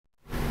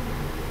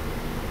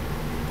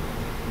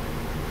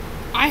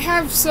I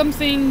have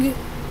something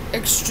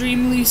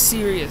extremely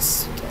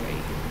serious today.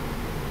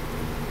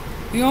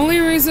 The only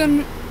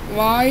reason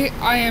why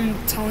I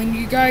am telling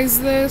you guys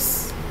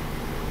this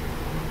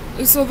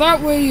is so that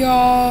way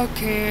y'all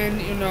can,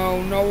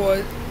 know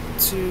what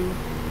to,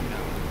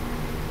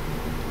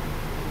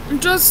 I'm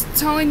just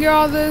telling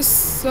y'all this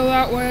so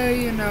that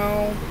way,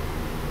 y'all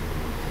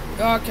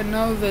can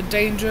know the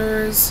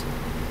dangers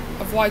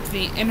of, like,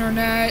 the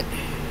internet.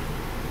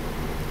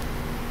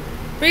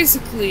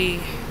 Basically,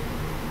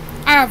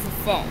 I have a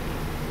phone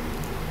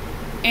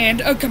and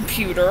a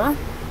computer.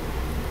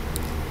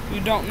 You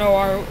don't know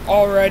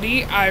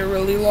already, I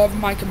really love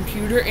my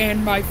computer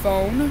and my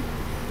phone.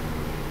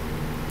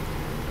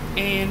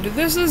 And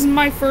this is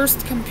my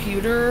first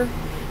computer,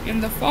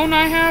 and the phone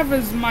I have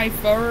is my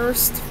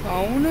first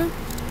phone.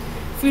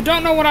 If you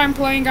don't know what I'm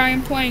playing, I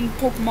am playing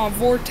Pokemon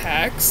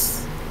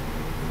Vortex,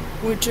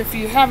 which, if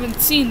you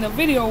haven't seen the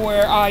video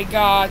where I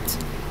got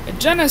a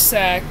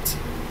Genesect,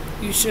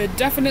 you should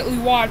definitely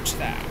watch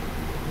that.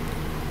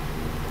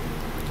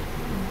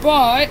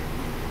 But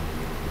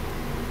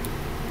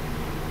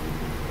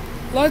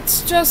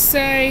let's just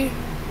say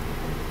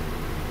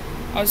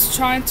I was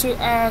trying to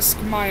ask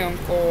my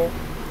uncle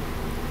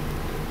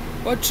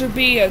what should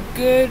be a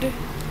good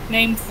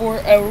name for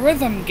a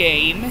rhythm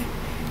game,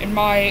 and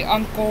my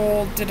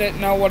uncle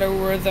didn't know what a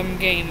rhythm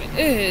game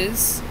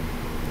is,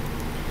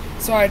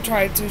 so I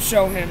tried to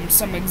show him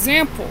some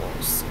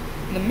examples.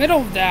 In the middle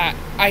of that,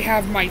 I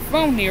have my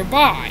phone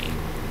nearby,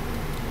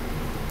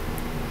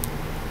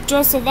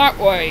 just so that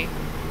way,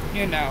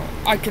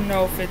 I can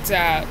know if it's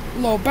at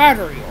low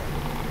battery or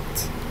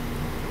not.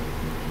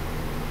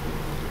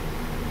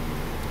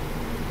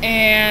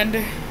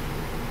 And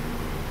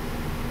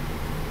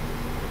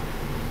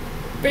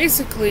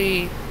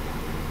basically,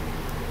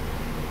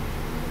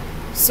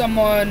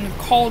 someone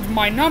called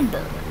my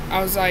number.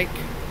 I was like,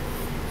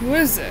 who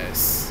is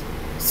this?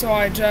 So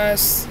I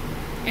just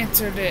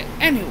answered it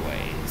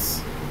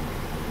anyways.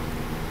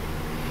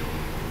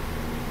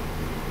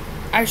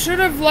 I should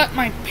have let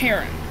my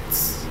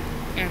parents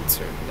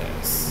answer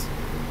this,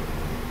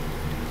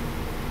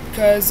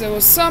 because it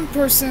was some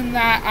person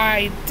that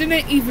I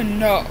didn't even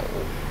know.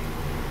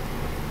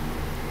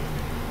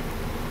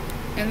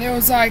 And it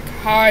was like,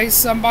 hi,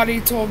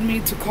 somebody told me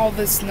to call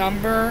this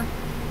number.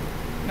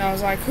 And I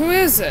was like, who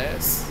is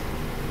this?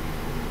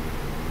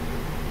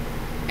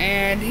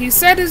 And he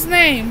said his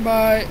name,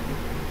 but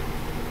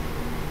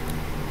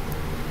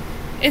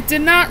it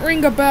did not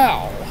ring a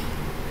bell.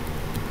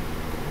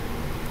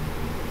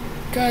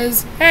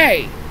 Because,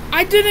 hey,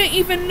 I didn't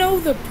even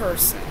know the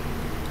person.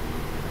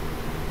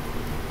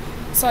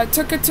 So I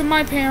took it to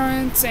my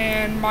parents,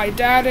 and my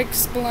dad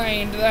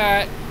explained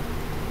that,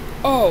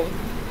 oh,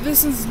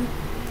 this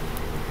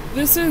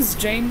is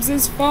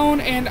James's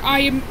phone, and I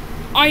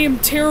am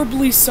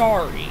terribly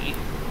sorry.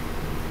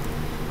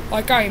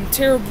 Like, I am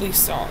terribly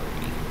sorry.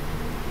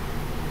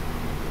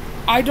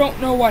 I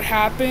don't know what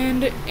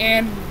happened,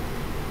 and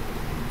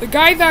the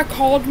guy that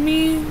called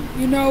me,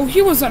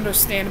 he was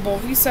understandable.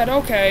 He said,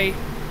 okay.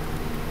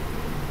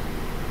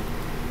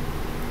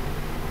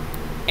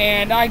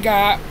 And I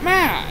got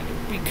mad,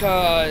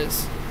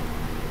 because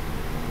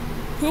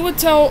who would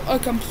tell a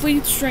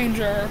complete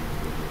stranger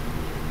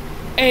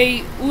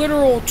a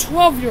literal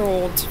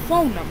 12-year-old's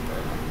phone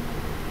number?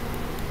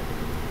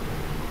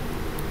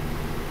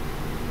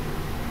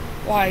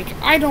 Like,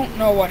 I don't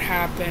know what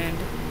happened.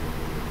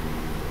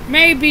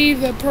 Maybe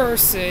the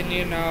person,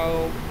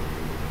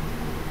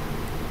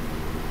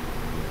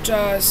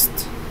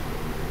 just,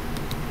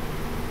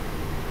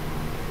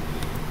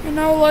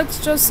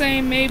 let's just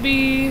say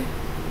maybe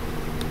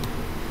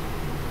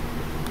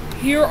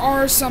here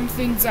are some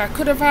things that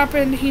could have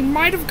happened. He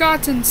might have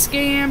gotten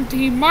scammed.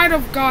 He might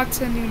have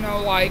gotten,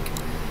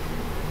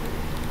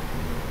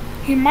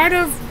 he might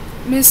have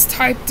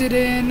mistyped it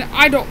in.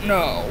 I don't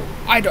know.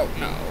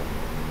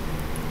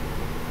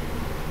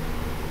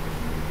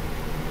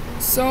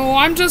 So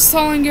I'm just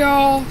telling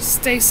y'all,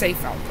 stay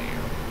safe out there.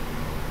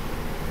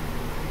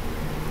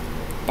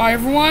 Bye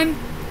everyone.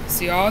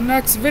 See y'all in the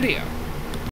next video.